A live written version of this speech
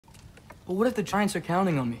But what if the giants are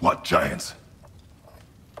counting on me? What giants?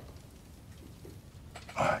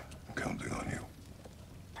 I'm counting on you.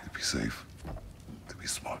 To be safe, to be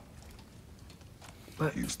smart.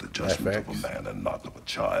 But Use the judgment of a man and not of a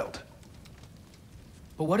child.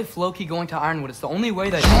 But what if Loki going to Ironwood is the only way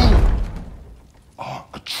that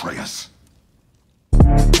Atreus.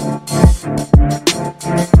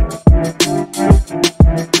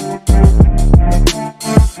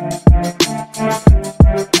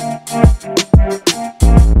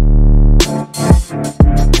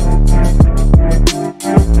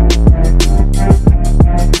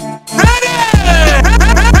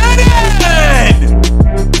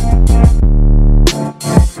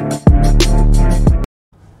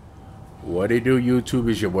 What they do, YouTube?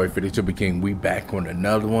 Is your boy Fitty King. We back on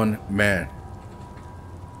another one, man.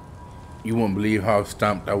 You won't believe how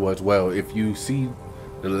stumped I was. Well, if you see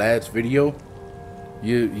the last video,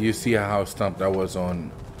 you see how stumped I was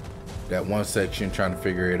on that one section trying to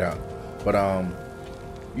figure it out. But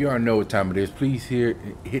you already know what time it is. Please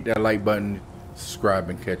hit that like button, subscribe,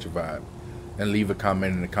 and catch a vibe, and leave a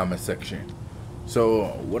comment in the comment section.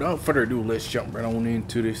 So without further ado, let's jump right on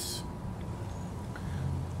into this.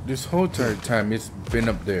 This whole time it's been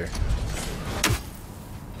up there.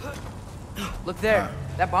 Look there.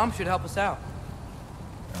 That bomb should help us out.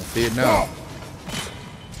 I see it now.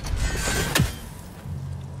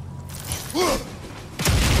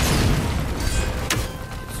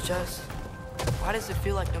 It's just, why does it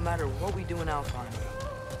feel like no matter what we do in Alpine,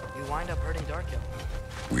 we wind up hurting Dark Hill?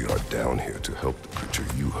 We are down here to help the creature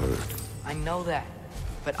you heard. I know that,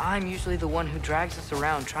 but I'm usually the one who drags us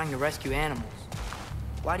around trying to rescue animals.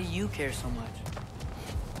 Why do you care so much?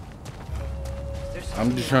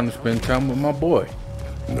 I'm just trying to spend time with my boy.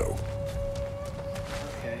 No.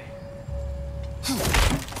 Okay.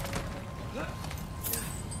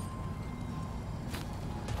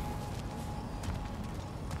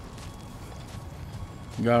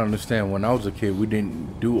 You gotta understand, when I was a kid, we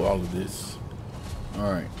didn't do all of this.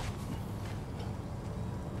 Alright.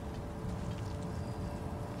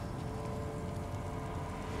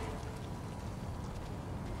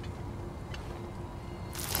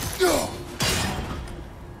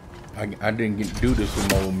 I didn't get to do this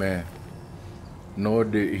with my old man. Nor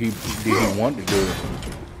did he want to do it.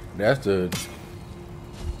 That's the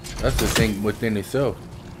thing within itself.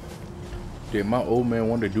 Did my old man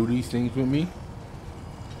want to do these things with me?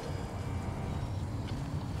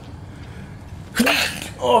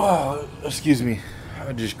 Oh, excuse me.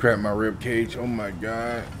 I just cracked my rib cage. Oh my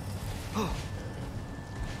god.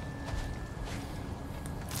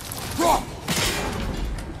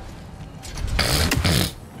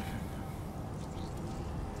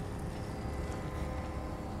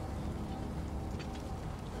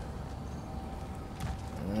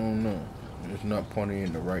 I don't know. It's not pointing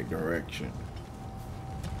in the right direction.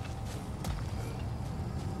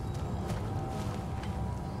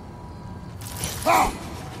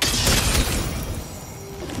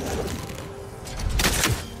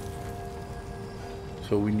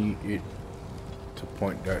 So we need it to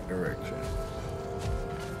point that direction.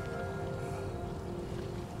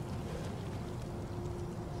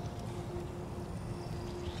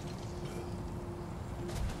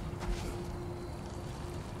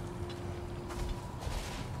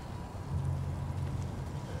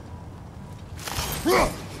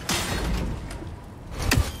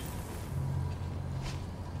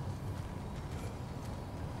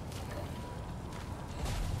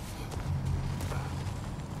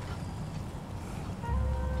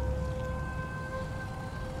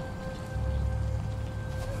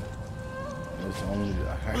 It's only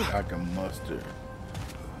the heck I can muster.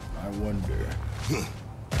 I wonder.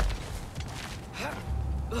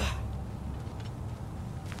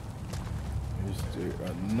 Is there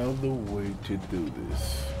another way to do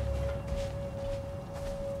this?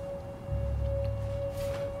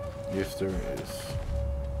 Yes, there is.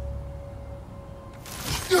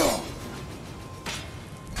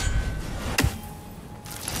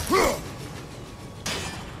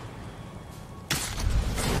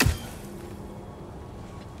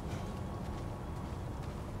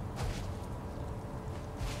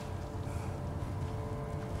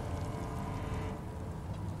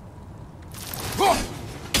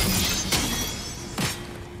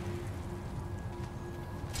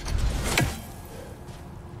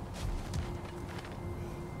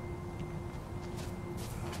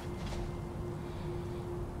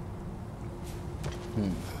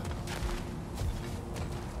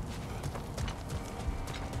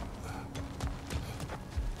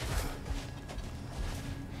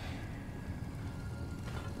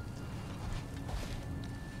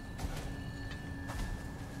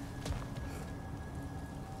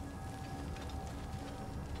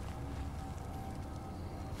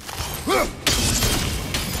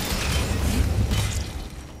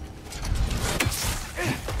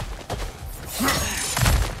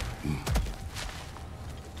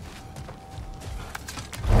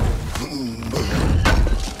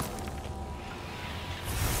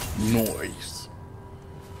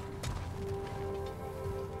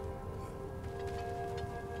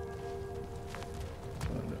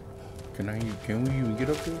 Can we even get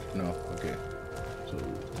up there? No. Okay. So,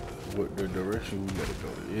 what the direction we gotta go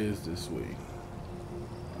is this way.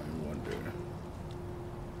 I wonder.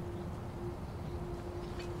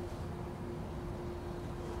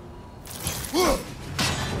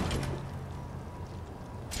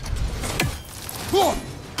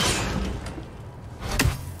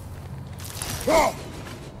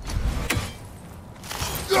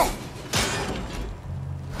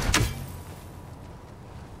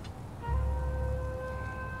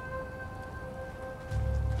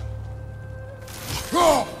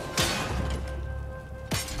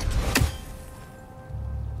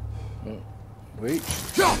 Wait,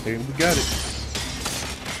 hey, we got it.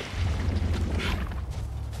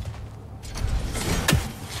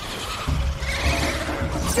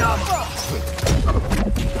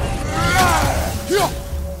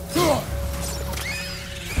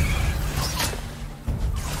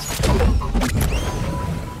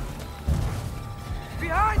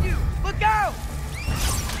 Behind you! Look out!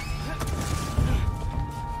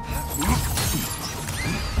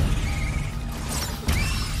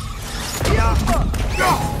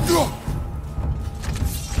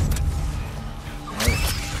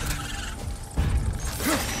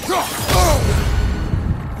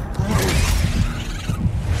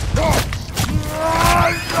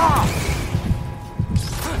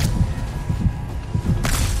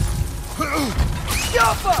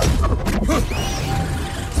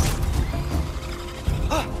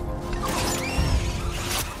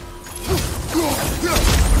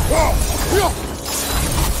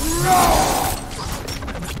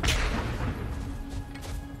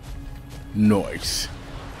 Nice.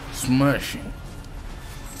 Smashing.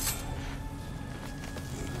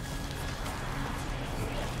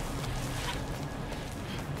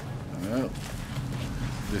 Well,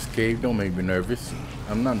 this cave don't make me nervous.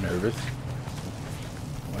 I'm not nervous.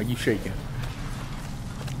 Why are you shaking?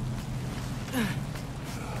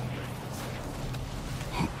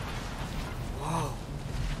 Whoa.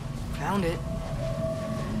 Found it.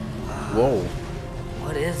 Whoa.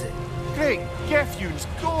 What is it? Great Geffune's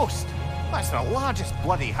ghost! That's the largest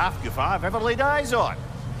bloody half-goof I've ever laid eyes on.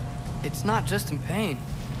 It's not just in pain.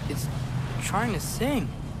 It's trying to sing.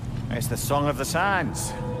 It's the Song of the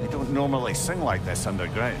Sands. They don't normally sing like this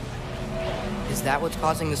underground. Is that what's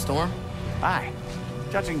causing the storm? Aye.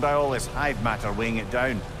 Judging by all this hive matter weighing it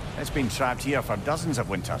down, it's been trapped here for dozens of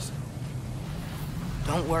winters.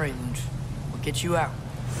 Don't worry, Lunch. We'll get you out.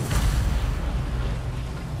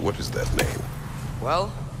 What is that name?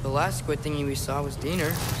 Well, the last squid thingy we saw was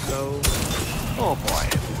Diener, so... Oh boy.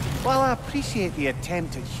 While I appreciate the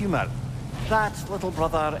attempt at humor, that, little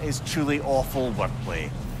brother, is truly awful wordplay.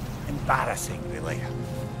 Embarrassing, really.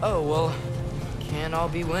 Oh, well, can't all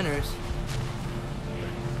be winners.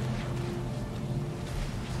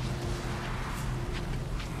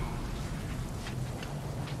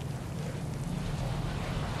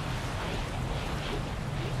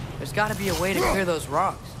 There's gotta be a way to clear those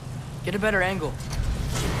rocks. Get a better angle.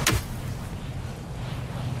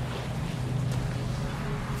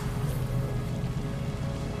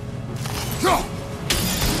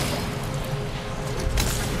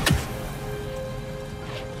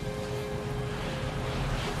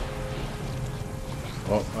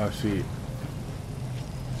 Oh, I see it.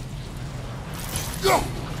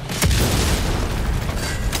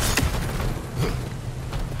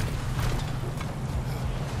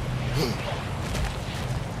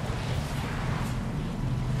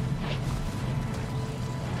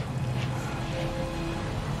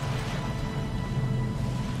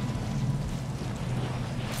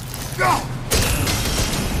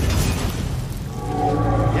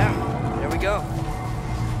 Yeah, there we go.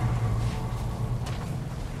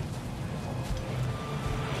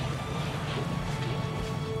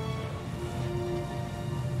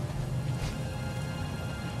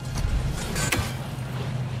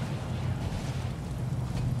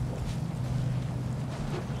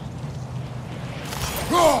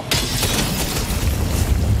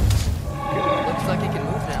 Looks like it can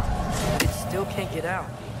move now, but it still can't get out.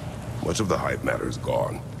 Much of the hive matter is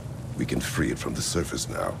gone. We can free it from the surface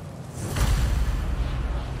now.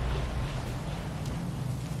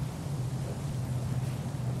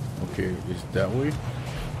 Okay, it's that way.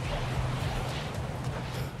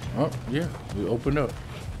 Oh, yeah, we opened up.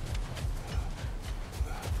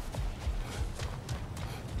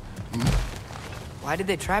 Why did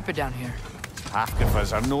they trap it down here?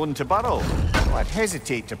 Half-goofers are known to burrow. Well, I'd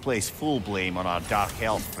hesitate to place full blame on our dark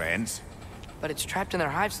elf friends. But it's trapped in their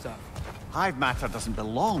hive stuff. Hive matter doesn't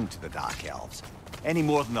belong to the Dark Elves, any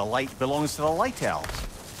more than the light belongs to the Light Elves.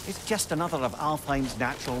 It's just another of Alfheim's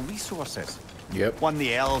natural resources. Yep. One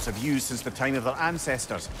the elves have used since the time of their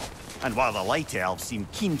ancestors. And while the light elves seem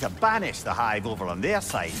keen to banish the hive over on their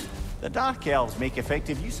side, the dark elves make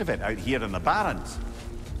effective use of it out here in the Barrens.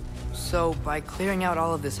 So, by clearing out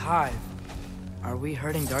all of this hive, are we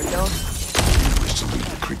hurting dark elves? You wish to leave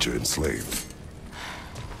the creature enslaved?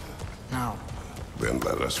 No. Then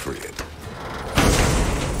let us free it.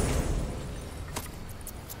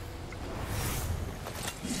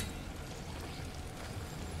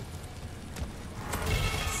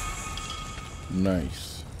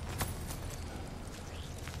 Nice.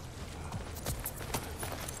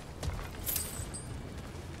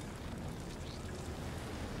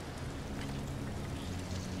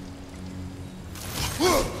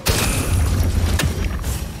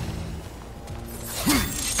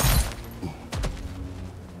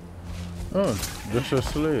 Oh, just a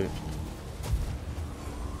sled.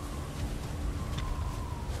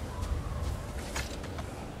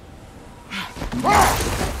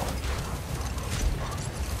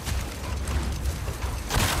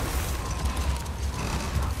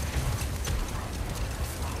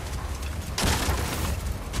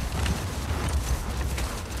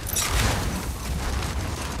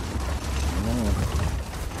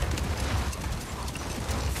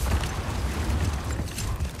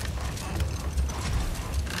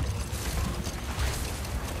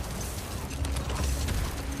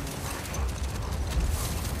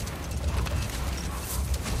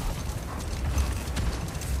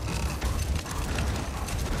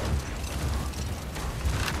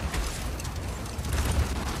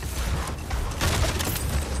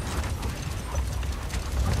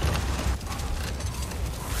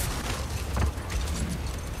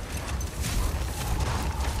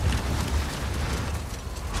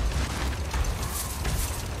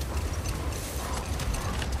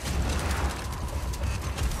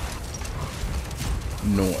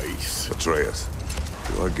 Noise. Atreus,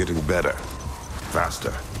 you are getting better.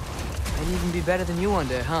 Faster. I'd even be better than you one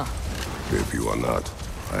day, huh? If you are not,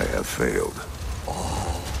 I have failed.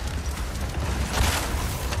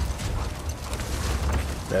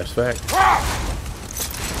 That's fact.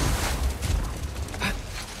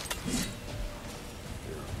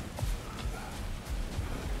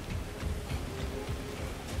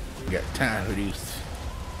 Got time for these.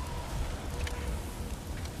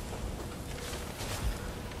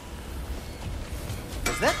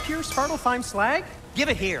 Is that pure Svartalfheim slag? Give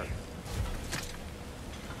it here.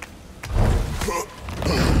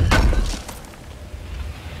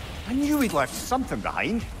 I knew we'd left something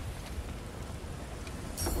behind.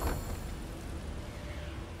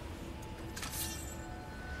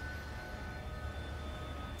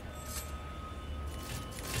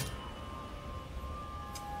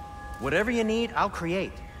 Whatever you need, I'll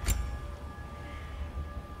create.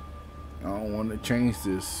 I don't want to change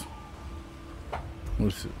this.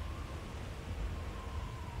 What's it?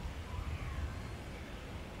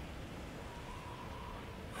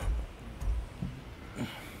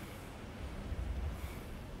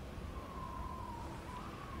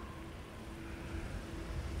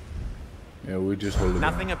 Yeah, we just hold it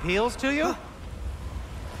Nothing down. appeals to you?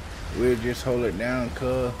 We'll just hold it down,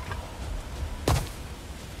 cuz.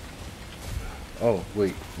 Oh,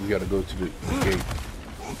 wait. We gotta go to the gate.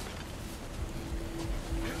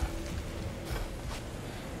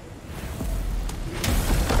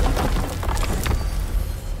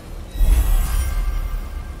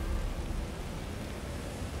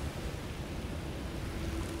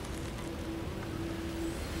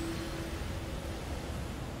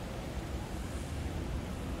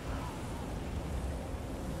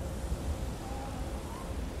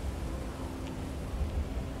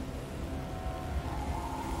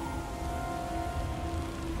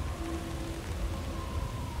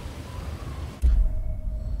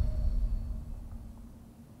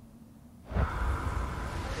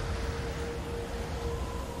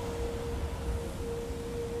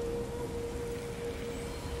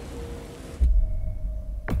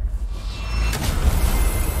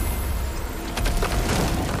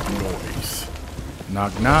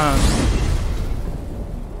 Knock knock.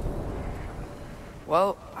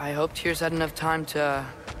 Well, I hope Tyr's had enough time to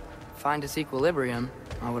find his equilibrium,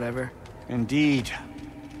 or whatever. Indeed.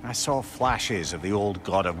 I saw flashes of the old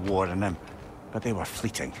god of war in him, but they were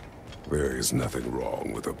fleeting. There is nothing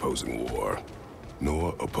wrong with opposing war,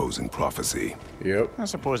 nor opposing prophecy. Yep. I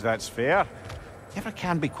suppose that's fair. Never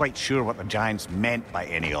can be quite sure what the Giants meant by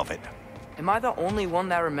any of it. Am I the only one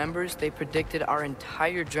that remembers they predicted our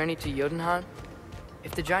entire journey to Jotunheim?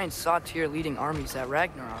 If the Giants saw Tyr leading armies at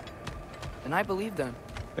Ragnarok, then I believe them.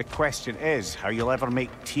 The question is how you'll ever make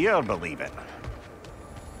Tyr believe it.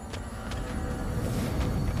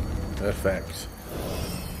 That's facts.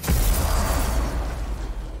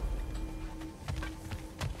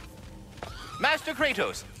 Master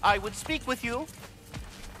Kratos, I would speak with you.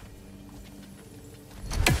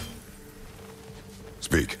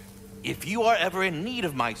 Speak. If you are ever in need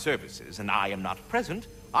of my services and I am not present,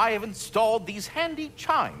 I have installed these handy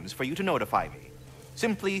chimes for you to notify me.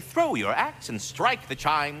 Simply throw your axe and strike the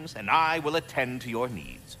chimes, and I will attend to your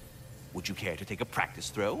needs. Would you care to take a practice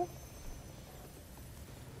throw?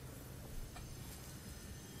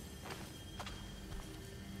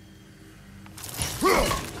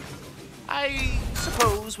 I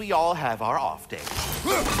suppose we all have our off days.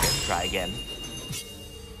 Let's try again.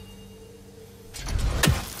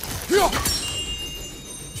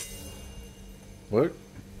 What?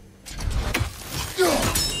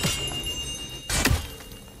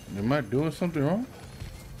 Am I doing something wrong?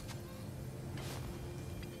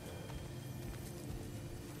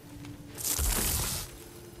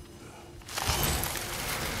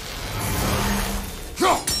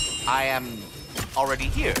 I am already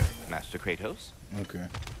here, Master Kratos. Okay.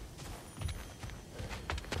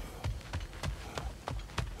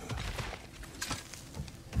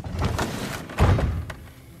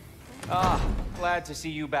 Ah, glad to see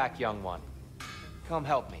you back, young one. Come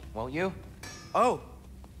help me, won't you? Oh,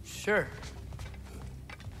 sure.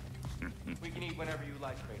 We can eat whenever you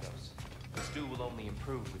like, Kratos. The stew will only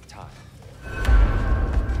improve with time.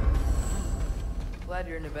 Glad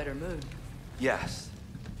you're in a better mood. Yes.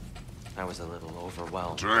 I was a little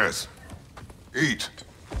overwhelmed. Atreus, eat.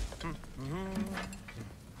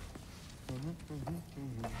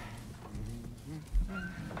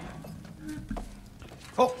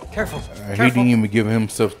 Oh, careful. He didn't even give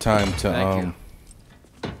himself time to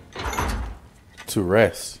to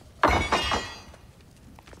rest,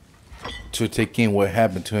 to take in what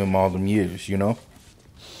happened to him all them years, you know.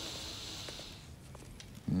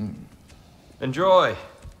 Enjoy.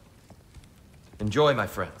 Enjoy, my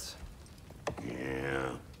friends.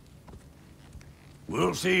 Yeah.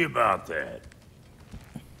 We'll see about that.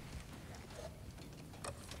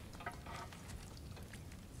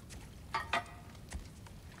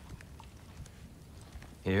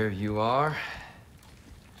 Here you are.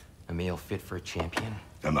 A meal fit for a champion.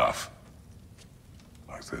 Enough.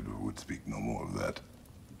 I said we would speak no more of that.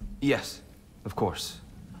 Yes, of course.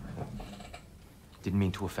 Didn't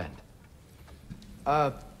mean to offend.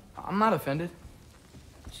 I'm not offended.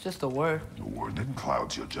 It's just a word. A word that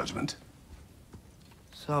clouds your judgment.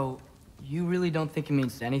 So, you really don't think it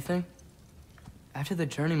means anything? After the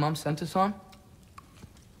journey Mom sent us on?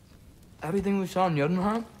 Everything we saw in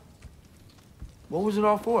Jotunheim? What was it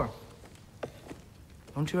all for?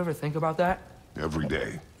 Don't you ever think about that? Every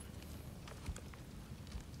day.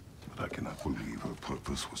 But I cannot believe her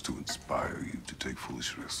purpose was to inspire you to take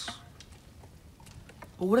foolish risks.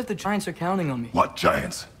 But what if the Giants are counting on me? What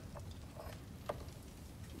giants?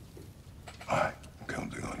 I'm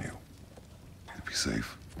counting on you. To be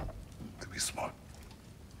safe, to be smart.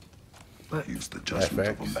 But, Use the judgment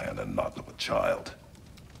of a man and not of a child.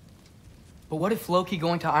 but what if Loki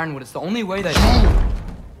going to Ironwood is the only way that...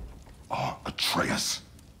 Oh, Atreus.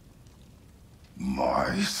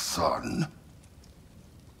 My son.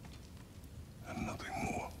 And nothing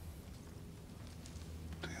more.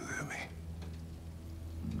 Do you hear me?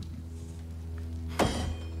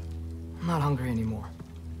 I'm not hungry anymore.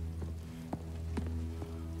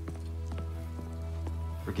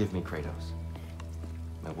 Forgive me, Kratos.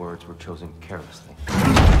 My words were chosen carelessly.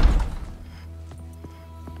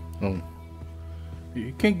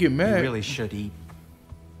 You can't get mad. You really should eat.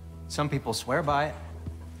 Some people swear by it.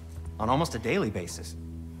 On almost a daily basis.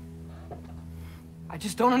 I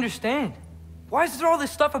just don't understand. Why is there all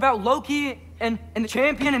this stuff about Loki and the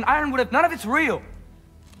champion and Ironwood if none of it's real?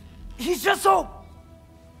 He's just so...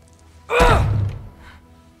 Ugh!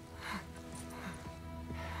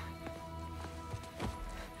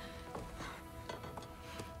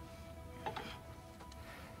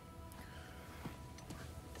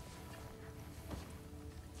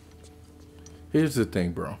 Here's the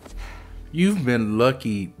thing, bro. You've been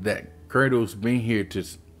lucky that Kratos been here to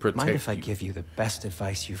protect Mind if I you. give you the best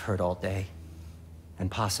advice you've heard all day? And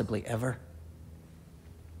possibly ever?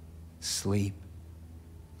 Sleep.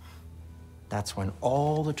 That's when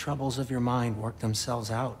all the troubles of your mind work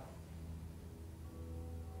themselves out.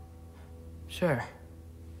 Sure.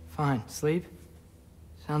 Fine. Sleep?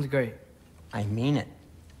 Sounds great. I mean it.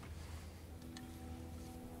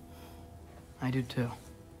 I do too.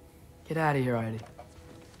 Get out of here, Heidi.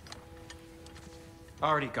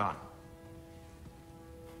 Already gone.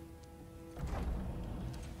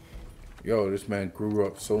 Yo, this man grew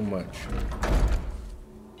up so much.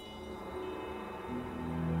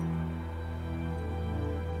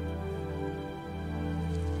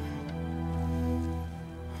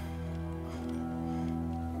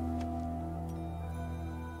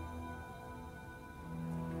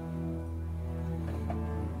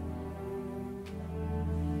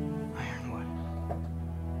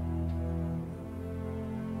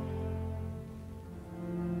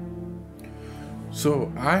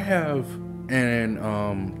 So I have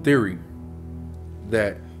an theory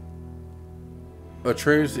that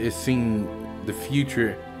Atreus is seeing the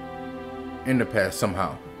future in the past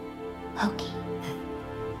somehow. Loki.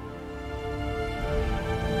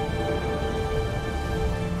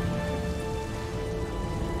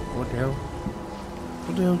 What the hell?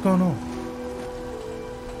 What the hell's going on?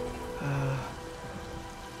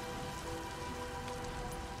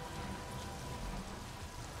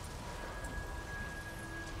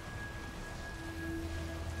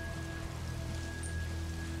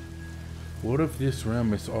 What if this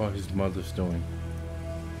realm is all his mother's doing?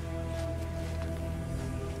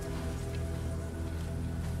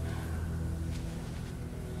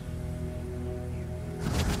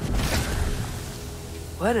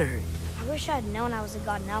 Letter. I wish I had known I was a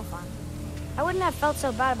god in Alphon. I wouldn't have felt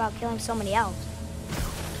so bad about killing so many elves.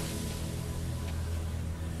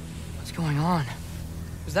 What's going on?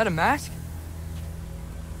 Was that a mask?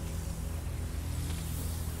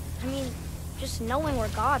 I mean, just knowing we're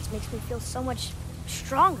gods makes me feel so much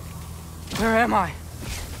stronger. Where am I?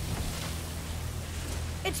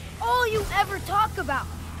 It's all you ever talk about,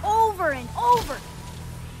 over and over.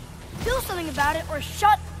 Do something about it or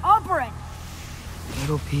shut up already.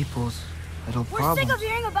 Little people's little We're problems. sick of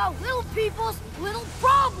hearing about little people's little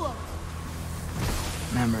problems.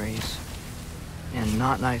 Memories. And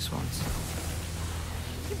not nice ones.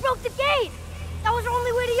 You broke the gate. That was our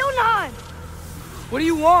only way to Jotunheim. What do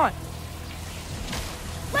you want?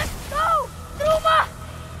 Let's go, Duma!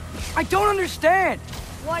 I don't understand.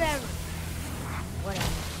 Whatever. Whatever.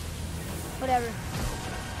 Whatever.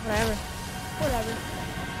 Whatever. Whatever.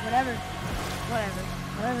 Whatever. Whatever.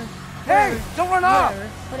 Whatever. Hey, don't run off.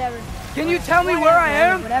 Whatever. Can you tell me where I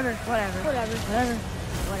am? Whatever. Whatever. Whatever. Whatever.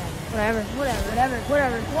 Whatever. Whatever. Whatever.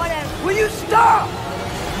 Whatever. Whatever. Will you stop?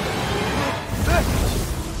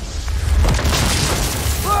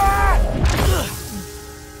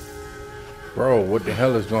 Bro, what the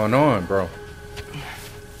hell is going on, bro?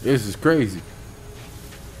 This is crazy.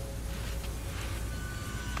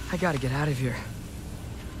 I gotta get out of here.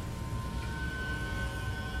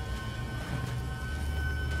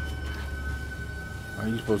 How are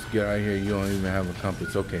you supposed to get out of here? You don't even have a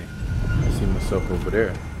compass. Okay. I see myself over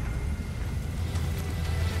there.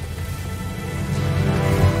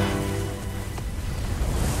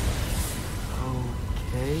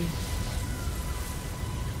 Okay.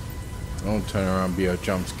 Don't turn around and be a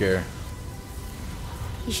jump scare.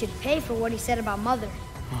 He should pay for what he said about Mother.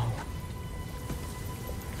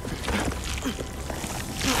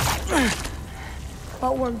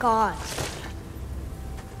 But we're gods.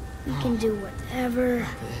 We can do whatever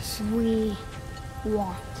we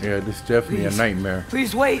want. Yeah, this is definitely a nightmare.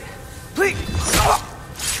 Please wait. Please.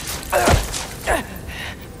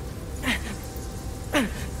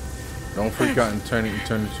 Don't freak out and turn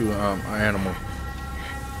into an animal.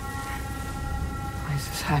 Why is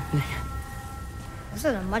this happening? This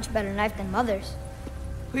is a much better knife than Mother's.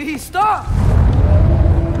 Please stop.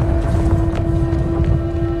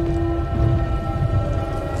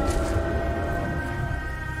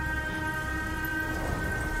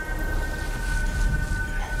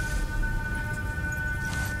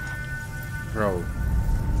 Bro.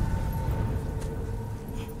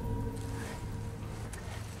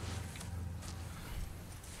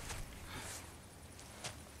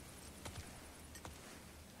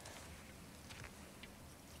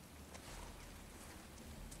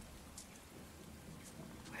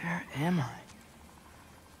 Where am I?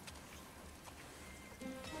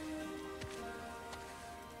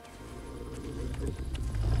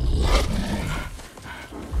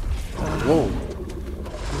 Whoa.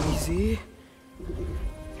 Easy.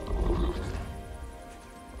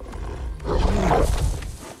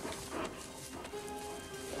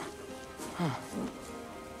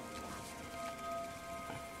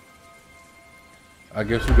 I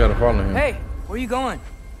guess you gotta follow him. Hey, where you going?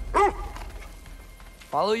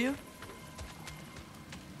 Follow you?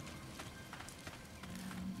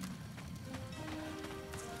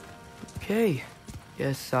 Okay.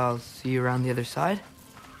 Guess I'll see you around the other side.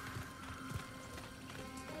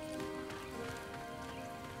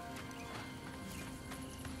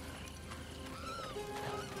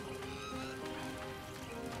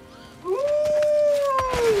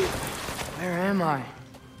 Where am I?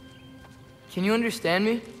 Can you understand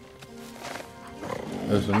me?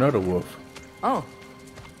 There's another wolf. Oh.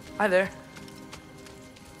 Hi there.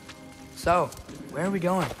 So, where are we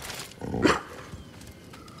going?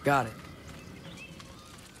 Got it.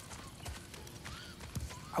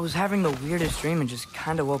 I was having the weirdest dream and just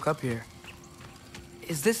kind of woke up here.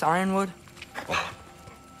 Is this Ironwood?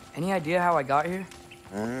 Any idea how I got here?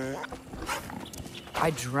 I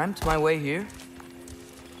dreamt my way here?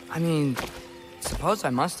 I mean, suppose I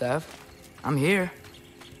must have. I'm here.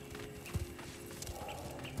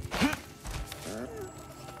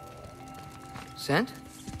 Scent?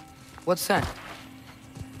 What scent?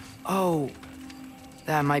 Oh,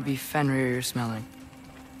 that might be Fenrir you're smelling.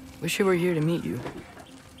 Wish he were here to meet you.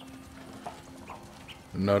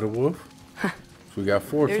 Another wolf? So we got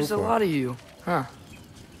 4 There's so a far. lot of you, huh?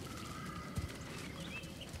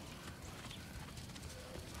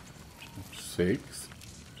 Six.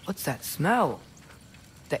 What's that smell?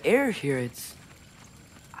 The air here,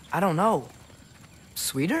 I don't know.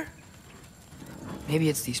 Sweeter? Maybe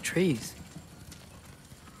it's these trees.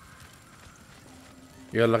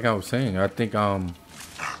 Yeah, like I was saying, I think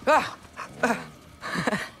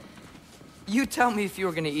You tell me if you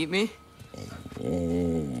were gonna eat me.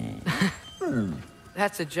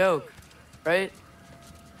 That's a joke, right?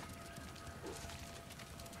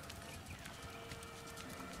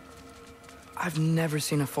 I've never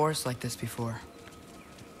seen a forest like this before.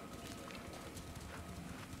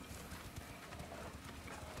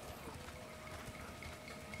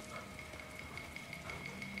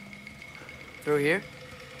 Through here?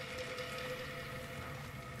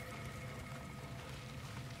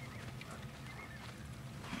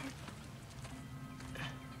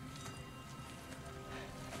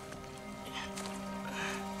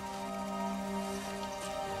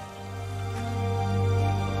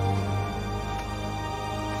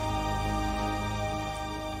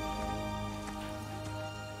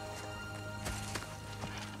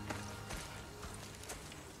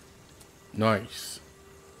 nice.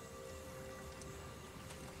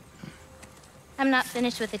 I'm not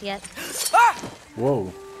finished with it yet.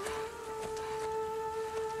 Whoa.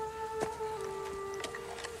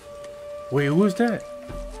 Wait, who is that?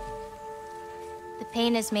 The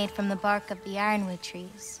paint is made from the bark of the ironwood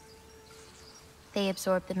trees. They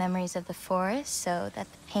absorb the memories of the forest so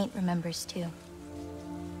that the paint remembers too.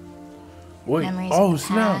 Wait, Memories oh of the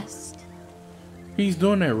snap. past, He's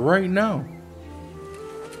doing that right now.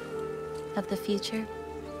 of the future.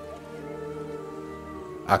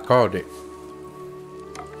 I called it.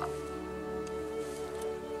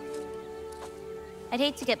 I'd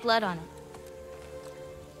hate to get blood on it.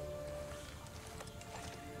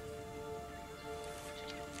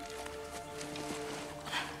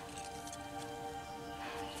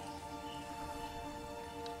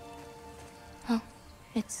 Oh,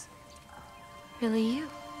 it's really you.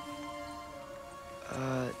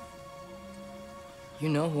 You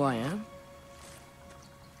know who I am?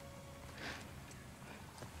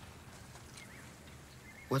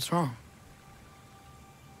 What's wrong?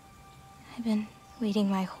 I've been waiting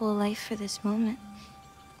my whole life for this moment.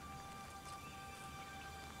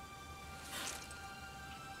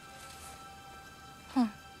 Huh.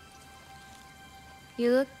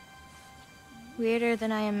 You look weirder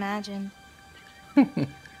than I imagined.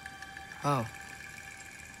 Oh.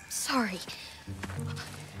 Sorry.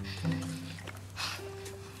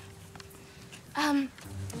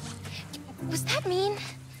 Was that mean?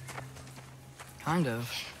 Kind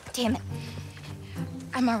of. Damn it.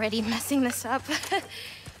 I'm already messing this up.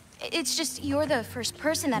 It's just you're the first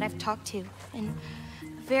person that I've talked to in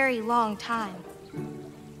a very long time.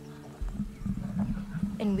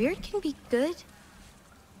 And weird can be good.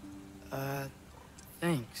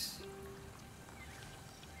 Thanks.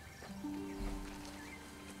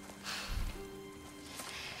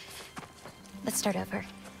 Let's start over.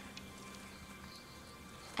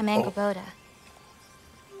 I'm Angerboda.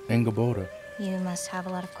 Angerboda. You must have a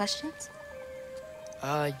lot of questions?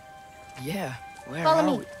 Yeah. Where Follow are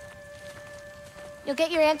me. we? You'll get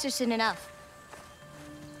your answers soon enough.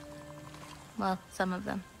 Well, some of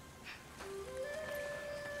them.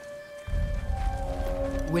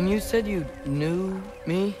 When you said you knew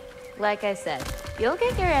me? Like I said, you'll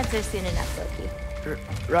get your answers soon enough, Loki.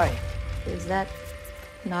 Right. Is that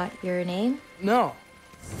not your name? No.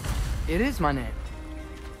 It is my name.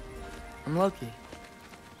 I'm Loki.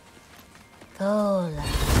 Gola.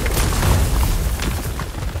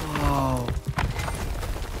 Oh.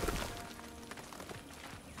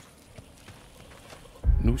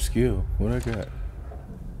 New skill. What I got?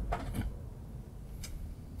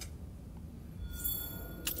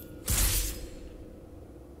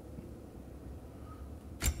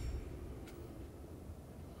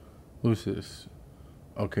 Who's this?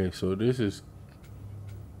 Okay, so this is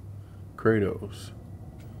Kratos.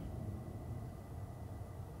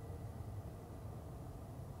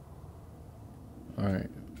 Alright,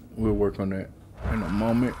 we'll work on that in a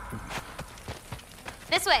moment.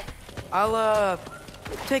 This way. I'll,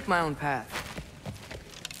 take my own path.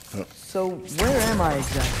 Oh. So, where am I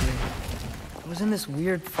exactly? I was in this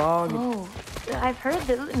weird fog. Oh, I've heard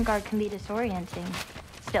the Utengard can be disorienting.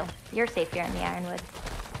 Still, you're safe here in the Ironwood.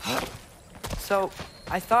 So,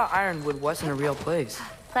 I thought Ironwood wasn't a real place.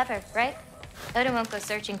 Clever, right? Oda won't go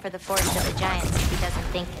searching for the Forest of the Giants if he doesn't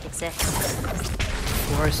think it exists.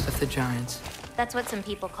 Forest of the Giants. That's what some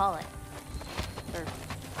people call it. Or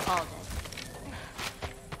called it.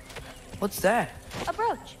 What's that? A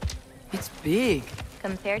brooch. It's big.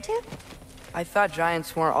 Compared to? I thought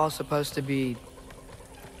giants weren't all supposed to be...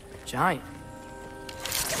 giant.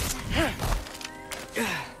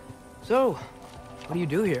 So, what do you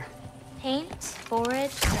do here? Paint,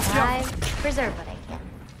 forage, survive, preserve what I can.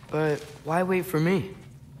 But why wait for me?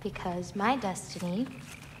 Because my destiny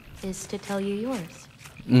is to tell you yours.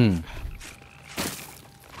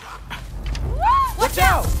 Watch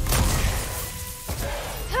out!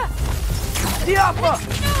 Diapa!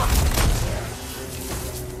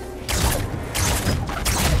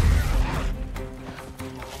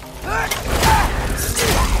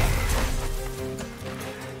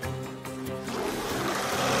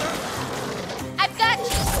 I've got you!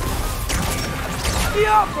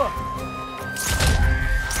 Diapa!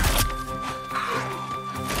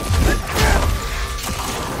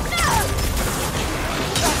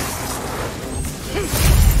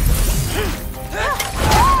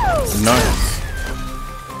 Nice.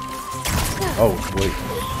 Oh, wait.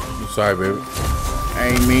 I'm sorry, baby. I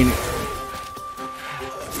ain't mean it.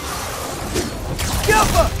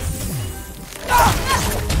 Diapa!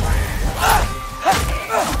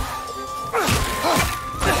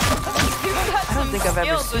 I don't think I've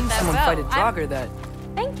ever seen someone fight a jogger that...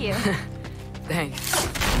 Thank you. Thanks.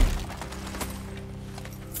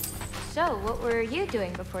 So, what were you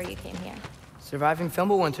doing before you came here? Surviving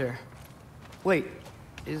Fimbulwinter. Wait,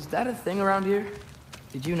 is that a thing around here?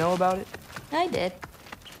 Did you know about it? I did.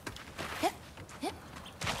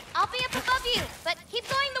 I'll be up above you, but keep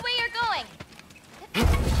going the way you're going.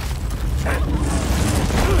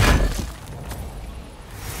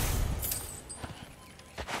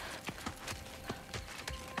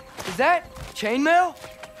 Is that chainmail?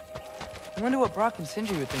 I wonder what Brock and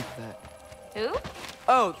Sindri would think of that. Who?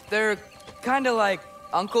 Oh, they're kind of like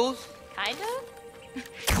uncles. Kind of?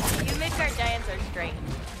 You Midgard giants are strange.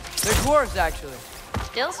 They're dwarves, actually.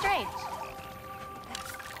 Still strange.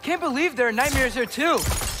 Can't believe there are nightmares here, too.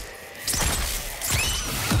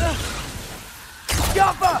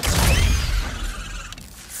 Yappa!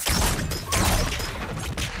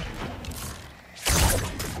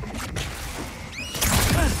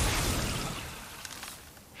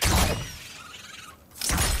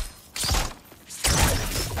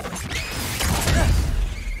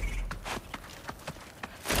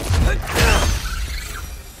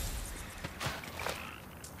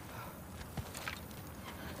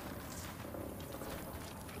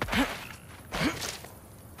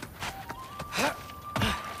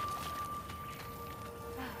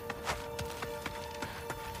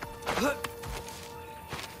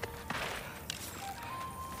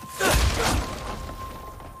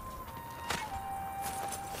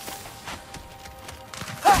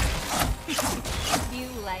 Do you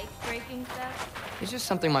like breaking stuff? It's just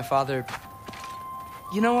something my father...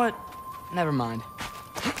 You know what? Never mind.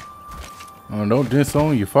 Oh, don't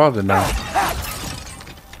disown your father now.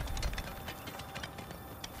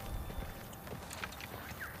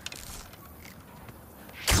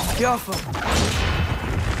 Yappa!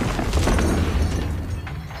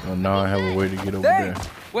 Oh, now I have a way to get over Hey! there.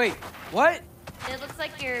 Wait, what? It looks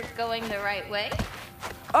like you're going the right way.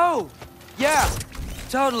 Oh, yeah,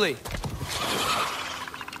 totally.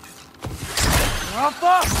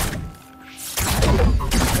 Yappa!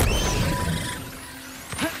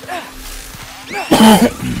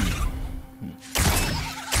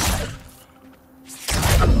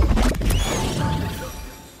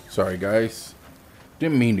 Sorry, guys.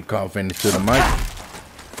 Didn't mean to cough into the mic.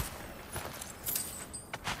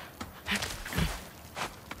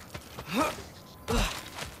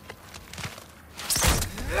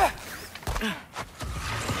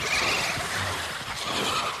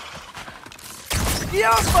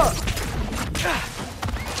 Yappa!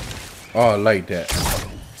 Oh, I like that.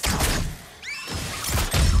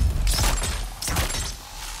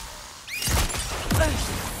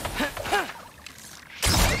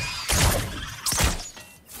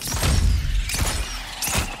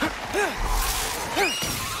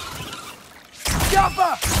 Yappa!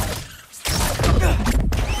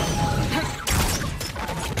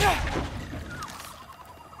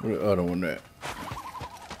 Where the other one at?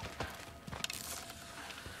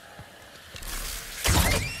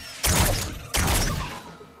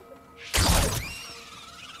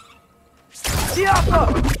 Yappa!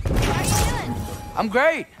 How are you doing? I'm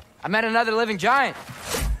great. I met another living giant.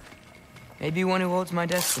 Maybe one who holds my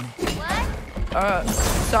destiny. What?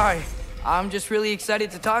 Sorry. I'm just really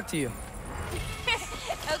excited to talk to you.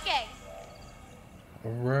 Okay.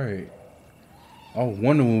 All right. I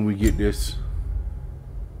wonder when we get this.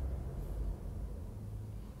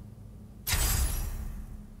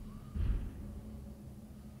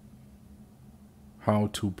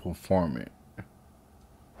 How to perform it.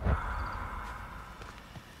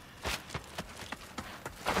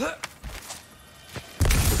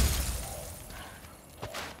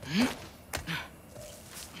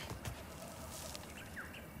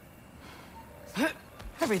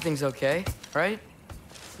 Everything's okay, right?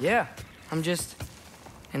 Yeah, I'm just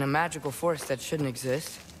in a magical force that shouldn't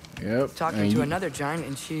exist. Yep. Talking to another giant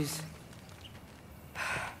and she's...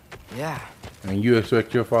 Yeah. And you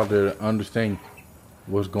expect your father to understand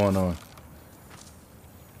what's going on.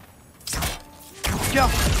 Yo!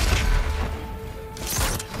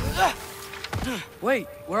 Wait,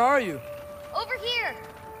 where are you? Over here.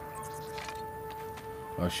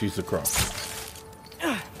 Oh, she's across.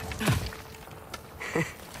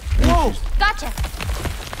 Whoa! Gotcha.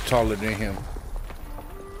 Taller than him.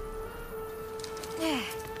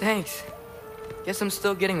 Thanks. Guess I'm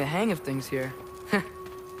still getting the hang of things here.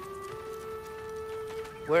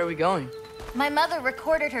 Where are we going? My mother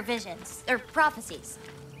recorded her visions, or prophecies.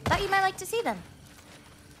 Thought you might like to see them.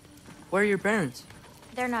 Where are your parents?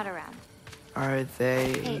 They're not around. Are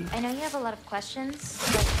they... Hey, I know you have a lot of questions,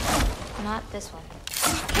 but not this one.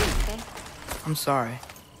 Okay? I'm sorry.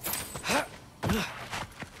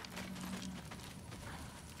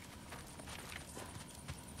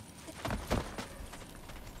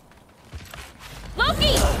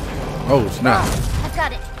 Loki! Oh, snap. I've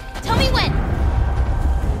got it. Tell me when.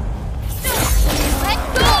 Let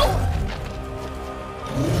go!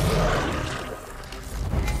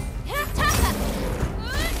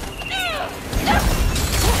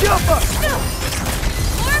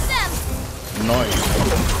 More of them! Nice.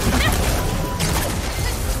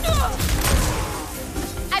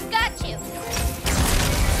 I've got you.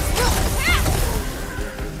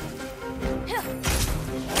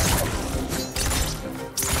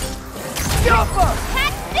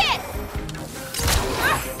 Catch this!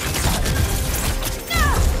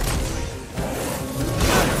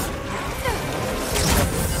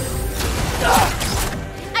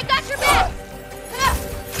 I got your back!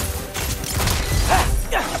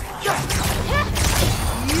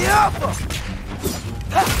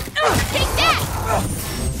 Take that!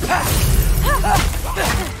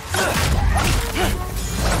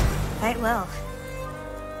 Quite well.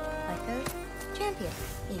 Like a champion,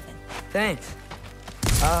 even. Thanks.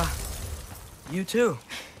 You too.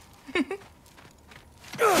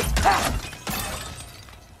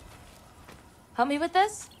 Help me with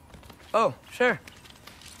this? Oh, sure.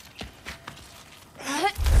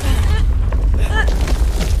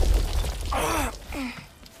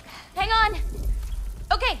 Hang on.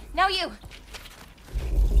 Okay, now you.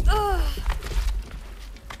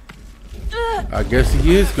 I guess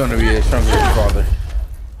he is gonna be as strong as his father.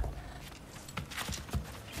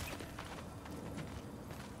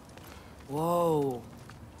 Whoa.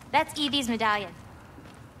 That's Evie's medallion.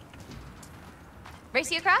 Race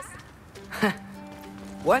you across?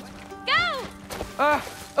 What? Go!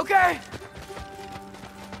 Okay.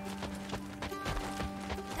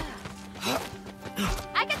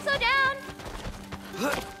 I can slow down.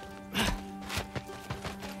 Woo!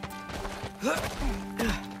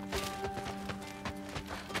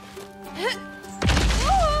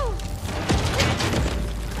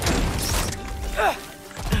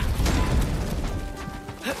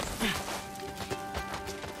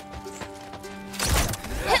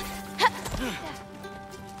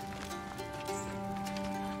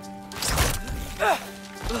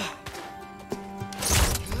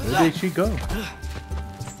 Where did she go?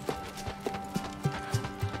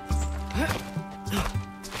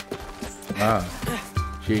 Ah,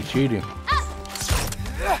 she cheating.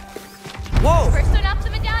 Whoa! First one up the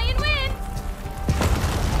medallion wins.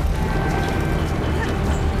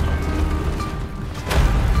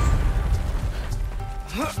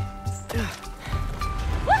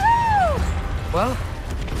 Woohoo! Well,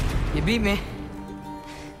 you beat me.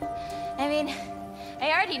 I mean,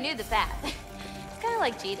 I already knew the path. It's kind of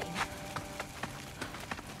like cheating.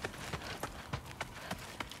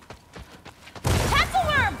 Pencil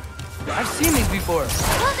worm! I've seen these before.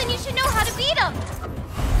 Well, then you should know how to beat them.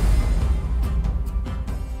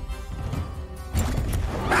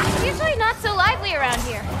 It's usually not so lively around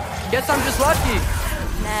here. Guess I'm just lucky.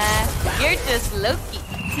 Nah, you're just Loki.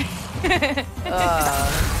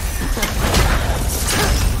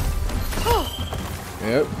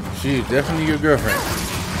 Yep, she is definitely your girlfriend.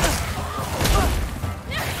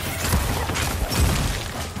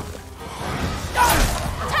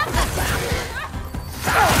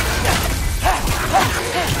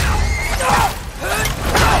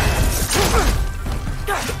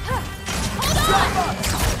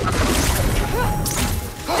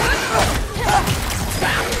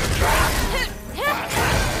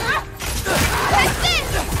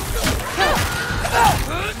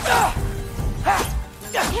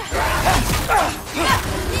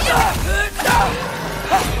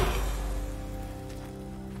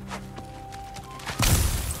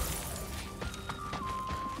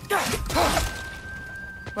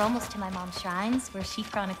 We're almost to my mom's shrines, where she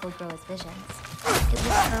chronicled Groa's visions. It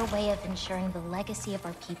was her way of ensuring the legacy of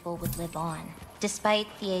our people would live on, despite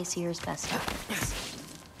the Aesir's best efforts.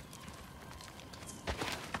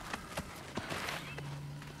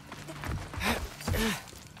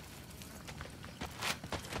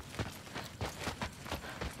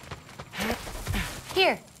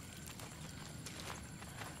 Here.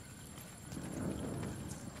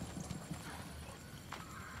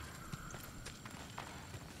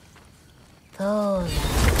 Gold.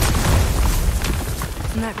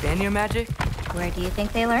 Isn't that Vanir magic? Where do you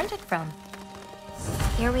think they learned it from?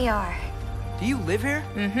 Here we are. Do you live here?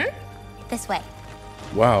 Mm-hmm. This way.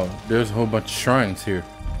 Wow, there's a whole bunch of shrines here.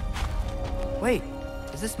 Wait,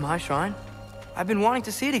 is this my shrine? I've been wanting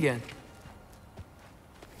to see it again.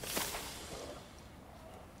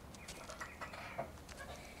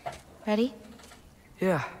 Ready?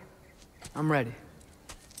 Yeah, I'm ready.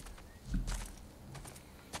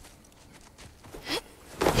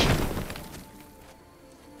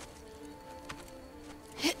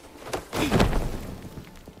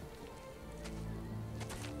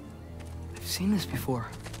 I've seen this before,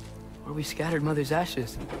 where we scattered Mother's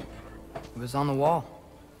ashes. It was on the wall.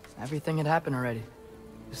 Everything had happened already,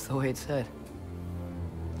 just the way it said.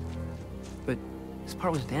 But this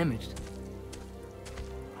part was damaged.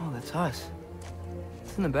 Oh, that's us.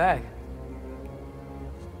 It's in the bag.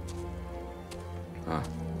 Huh.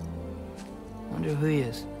 Wonder who he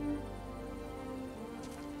is.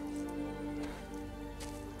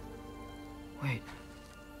 Wait.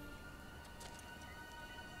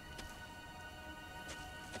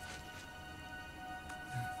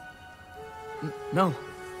 No.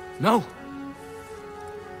 No!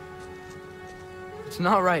 It's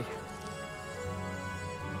not right.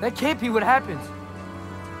 That can't be what happens.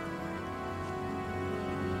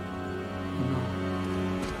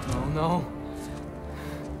 No.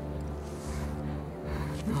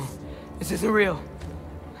 No. This isn't real.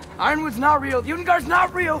 Ironwood's not real. Ungar's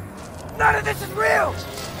not real. None of this is real!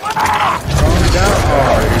 Calm down.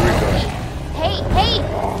 Oh, here we go. Hey!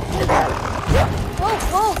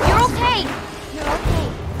 Whoa, you're okay. You're okay.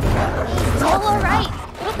 It's all alright.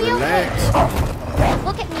 It'll be Relax. okay.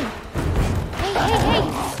 Look at me.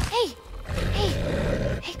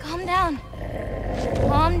 Hey, calm down.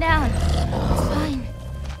 Calm down. It's fine.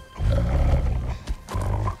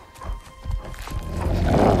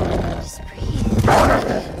 Just breathe.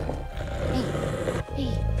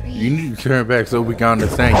 Hey, breathe. You need to turn back so we can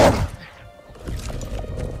understand you.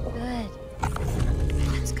 Good.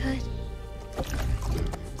 That's good.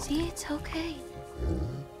 See, it's okay.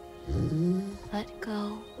 Let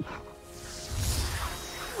go.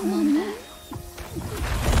 Come on back.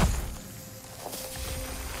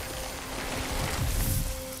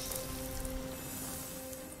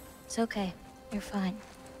 It's okay. You're fine.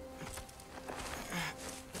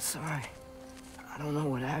 It's alright. I don't know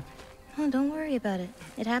what happened. Oh, don't worry about it.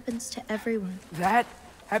 It happens to everyone. That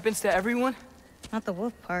happens to everyone? Not the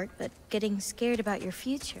wolf part, but getting scared about your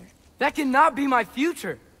future. That cannot be my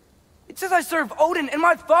future. It says I serve Odin and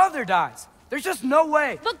my father dies. There's just no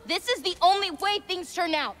way. Look, this is the only way things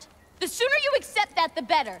turn out. The sooner you accept that, the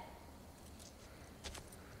better.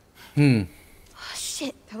 Oh,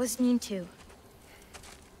 shit. That was mean too.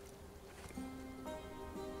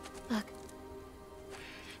 Look.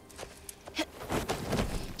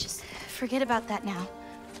 Just forget about that now.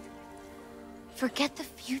 Forget the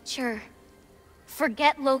future.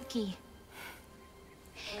 Forget Loki.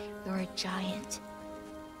 You're a giant.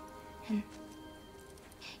 And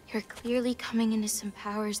you're clearly coming into some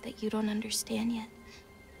powers that you don't understand yet.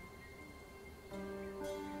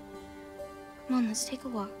 Come on, let's take a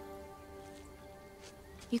walk.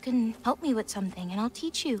 You can help me with something, and I'll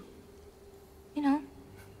teach you. You know,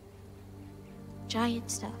 giant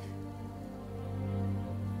stuff.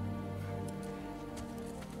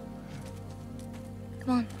 Come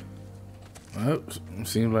on. Well,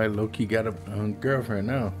 seems like Loki got a girlfriend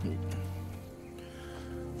now.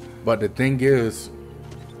 But the thing is,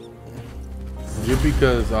 Just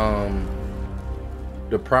because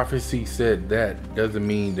the prophecy said that doesn't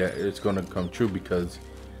mean that it's gonna come true, because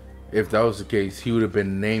if that was the case, he would have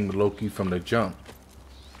been named Loki from the jump.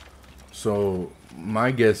 So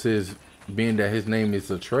my guess is, being that his name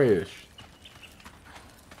is Atreus,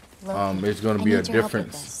 it's gonna be a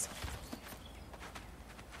difference.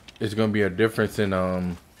 It's gonna be a difference in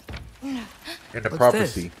the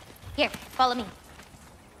prophecy. Here, follow me.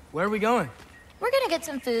 Where are we going? We're gonna get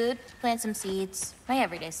some food, plant some seeds, my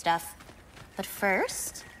everyday stuff. But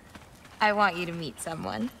first, I want you to meet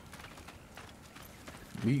someone.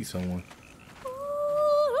 Meet someone.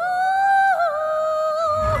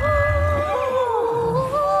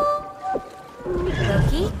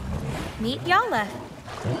 Loki, meet Yala.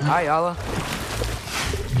 Hi, Yala.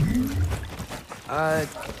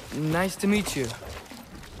 Nice to meet you.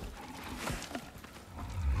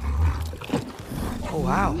 Oh,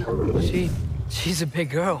 wow. She's a big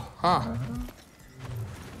girl, huh?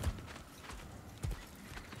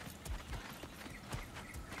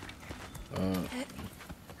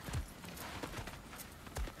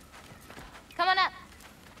 Come on up.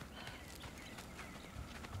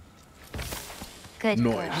 Good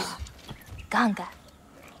Noise. girl. Ganga.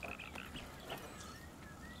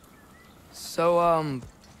 So,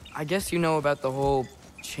 I guess you know about the whole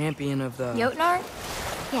champion of the... Jotnar?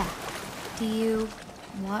 Yeah. Do you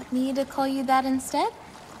want me to call you that instead?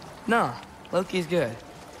 No, Loki's good.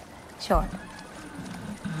 Sure.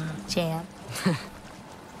 Champ.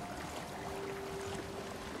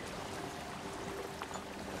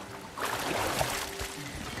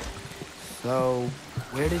 So,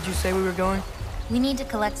 where did you say we were going? We need to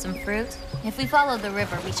collect some fruit. If we follow the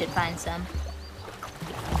river, we should find some.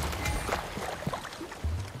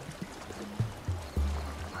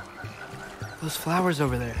 Those flowers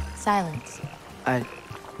over there. Silence.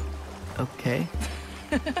 Okay.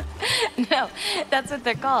 No, that's what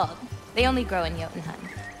they're called. They only grow in Jotunheim.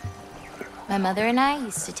 My mother and I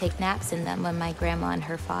used to take naps in them when my grandma and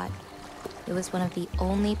her fought. It was one of the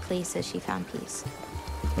only places she found peace.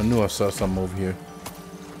 I knew I saw something over here.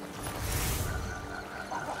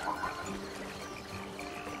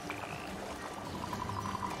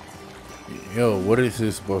 Yo, what is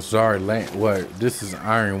this bizarre land? What? This is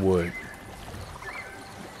ironwood.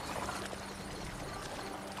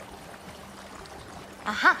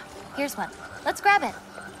 Aha! Here's one. Let's grab it.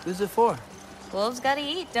 Who's it for? Wolves gotta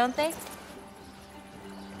eat, don't they?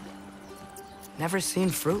 Never seen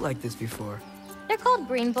fruit like this before. They're called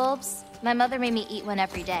green bulbs. My mother made me eat one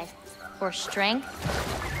every day. For strength,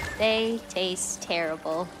 they taste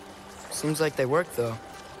terrible. Seems like they work, though.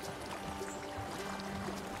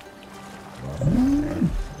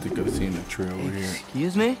 I think I've seen a tree over here.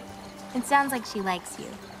 Excuse me? It sounds like she likes you.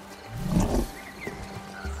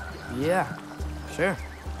 Yeah, sure.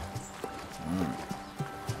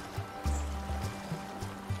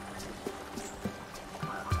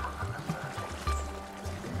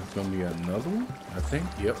 It's gonna be another one, I think.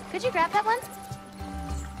 Yep. Could you grab that one?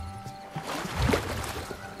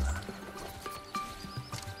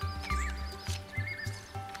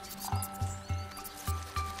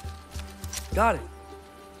 Got it.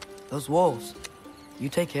 Those wolves. You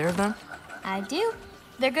take care of them? I do.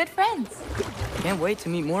 They're good friends. Can't wait to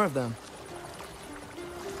meet more of them.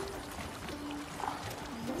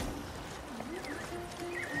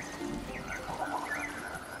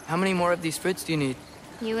 How many more of these fruits do you need?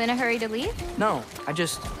 You in a hurry to leave? No, I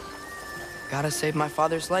just gotta save my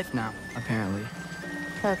father's life now, apparently.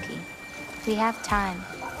 Loki, we have time.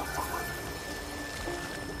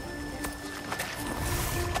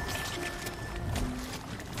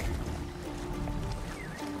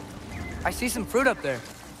 I see some fruit up there.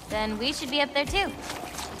 Then we should be up there too.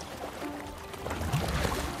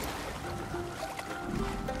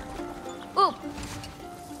 Ooh.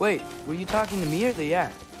 Wait, were you talking to me or the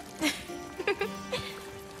yak?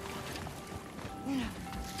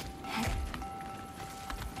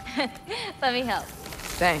 Let me help.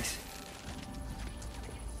 Thanks.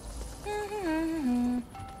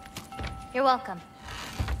 You're welcome.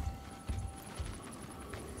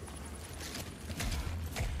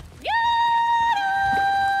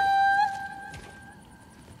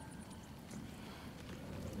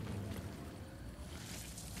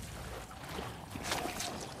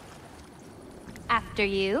 After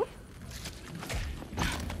you.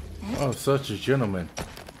 Oh, such a gentleman.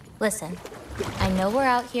 Listen, I know we're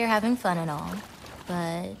out here having fun and all,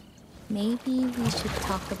 but maybe we should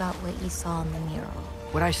talk about what you saw in the mural.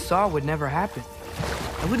 What I saw would never happen.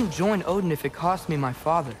 I wouldn't join Odin if it cost me my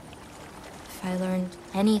father. If I learned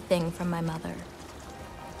anything from my mother,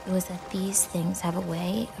 it was that these things have a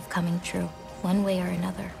way of coming true, one way or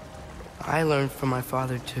another. I learned from my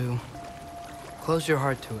father to close your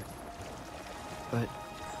heart to it. But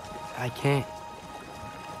I can't.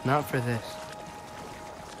 Not for this.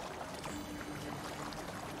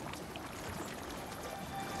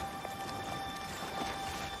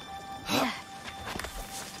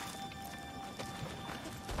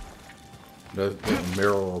 The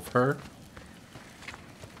mirror of her?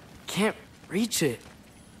 Can't reach it.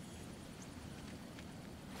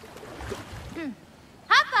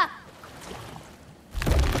 Hoppa!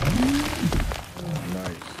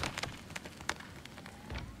 Nice.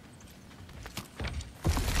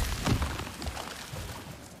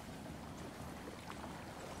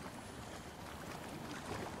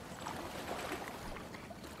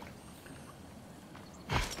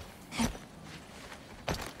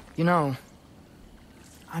 You know,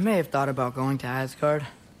 I may have thought about going to Asgard,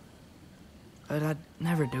 but I'd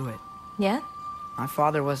never do it. Yeah? My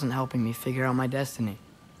father wasn't helping me figure out my destiny.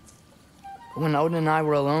 But when Odin and I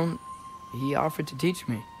were alone, he offered to teach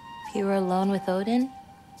me. If you were alone with Odin,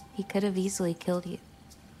 he could have easily killed you.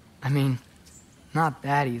 I mean, not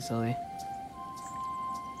that easily.